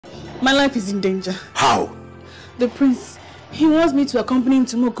My life is in danger. How? The prince, he wants me to accompany him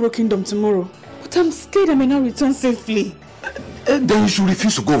to Mokro Kingdom tomorrow. But I'm scared I may not return safely. Then you should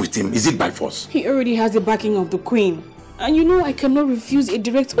refuse to go with him. Is it by force? He already has the backing of the queen. And you know I cannot refuse a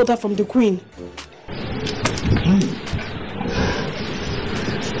direct order from the queen.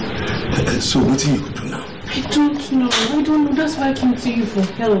 So what do you do now? I don't know. That's why I came to you for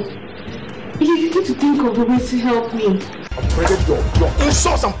help. You need to think of a way to help me. I've created your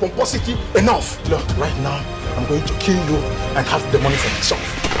insults and pomposity enough. Look, right now, I'm going to kill you and have the money for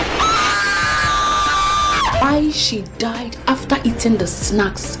myself. Why she died after eating the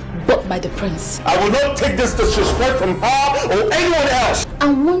snacks bought by the prince. I will not take this disrespect from her or anyone else.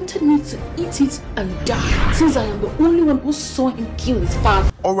 And wanted me to eat it and die, since I am the only one who saw him kill his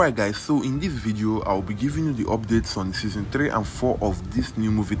father. Alright guys, so in this video I'll be giving you the updates on season 3 and 4 of this new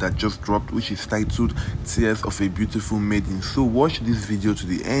movie that just dropped, which is titled Tears of a Beautiful Maiden. So watch this video to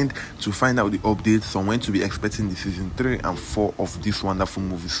the end to find out the updates on when to be expecting the season 3 and 4 of this wonderful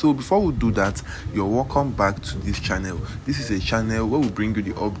movie. So before we do that, you're welcome back to this channel. This is a channel where we bring you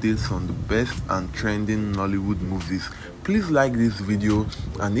the updates on the best and trending Nollywood movies. Please like this video,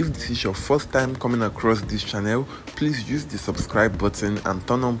 and if this is your first time coming across this channel, please use the subscribe button and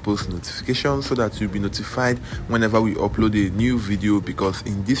turn on post notifications so that you'll be notified whenever we upload a new video, because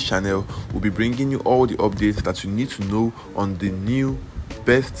in this channel we'll be bringing you all the updates that you need to know on the new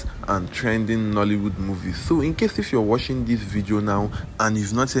best and trending Nollywood movies. So in case if you're watching this video now and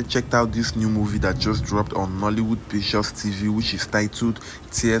you've not yet checked out this new movie that just dropped on Nollywood Pictures TV, which is titled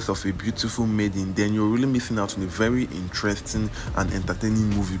Tears of a Beautiful Maiden, then you're really missing out on a very interesting and entertaining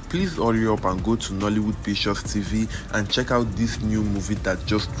movie. Please hurry up and go to Nollywood Pictures TV and check out this new movie that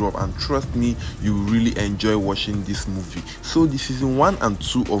just dropped, and trust me, you will really enjoy watching this movie. So the season 1 and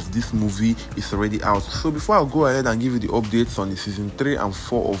 2 of this movie is already out. So before I go ahead and give you the updates on the season 3 and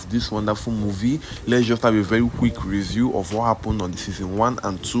 4 of this wonderful movie, let's just have a very quick review of what happened on the season 1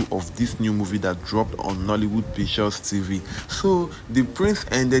 and 2 of this new movie that dropped on Nollywood Pictures TV. So the prince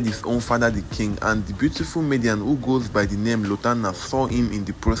ended his own father, the king, and the beautiful maiden who goes by the name Lotana saw him in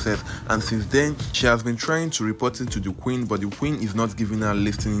the process, and since then she has been trying to report it to the queen, but the queen is not giving her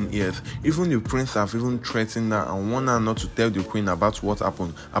listening ears. Even the prince have even threatened her and warned her not to tell the queen about what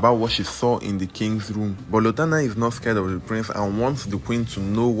happened, about what she saw in the king's room. But Lotana is not scared of the prince and wants the queen to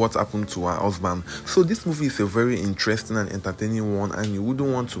know what happened to her husband. So this movie is a very interesting and entertaining one, and you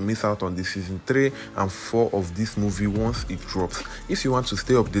wouldn't want to miss out on the season 3 and 4 of this movie once it drops. If you want to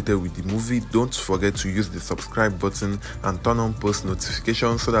stay updated with the movie, don't forget to use the subscribe button and turn on post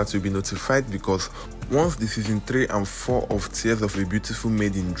notifications so that you'll be notified, because once the season 3 and 4 of Tears of a Beautiful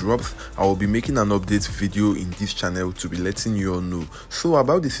Maiden drops, I will be making an update video in this channel to be letting you all know. So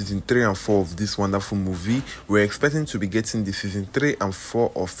about the season 3 and 4 of this wonderful movie, we're expecting to be getting the season 3 and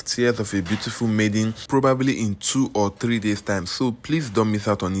 4 of Tears of a Beautiful Maiden probably in 2 or 3 days time. So please don't miss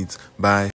out on it. Bye.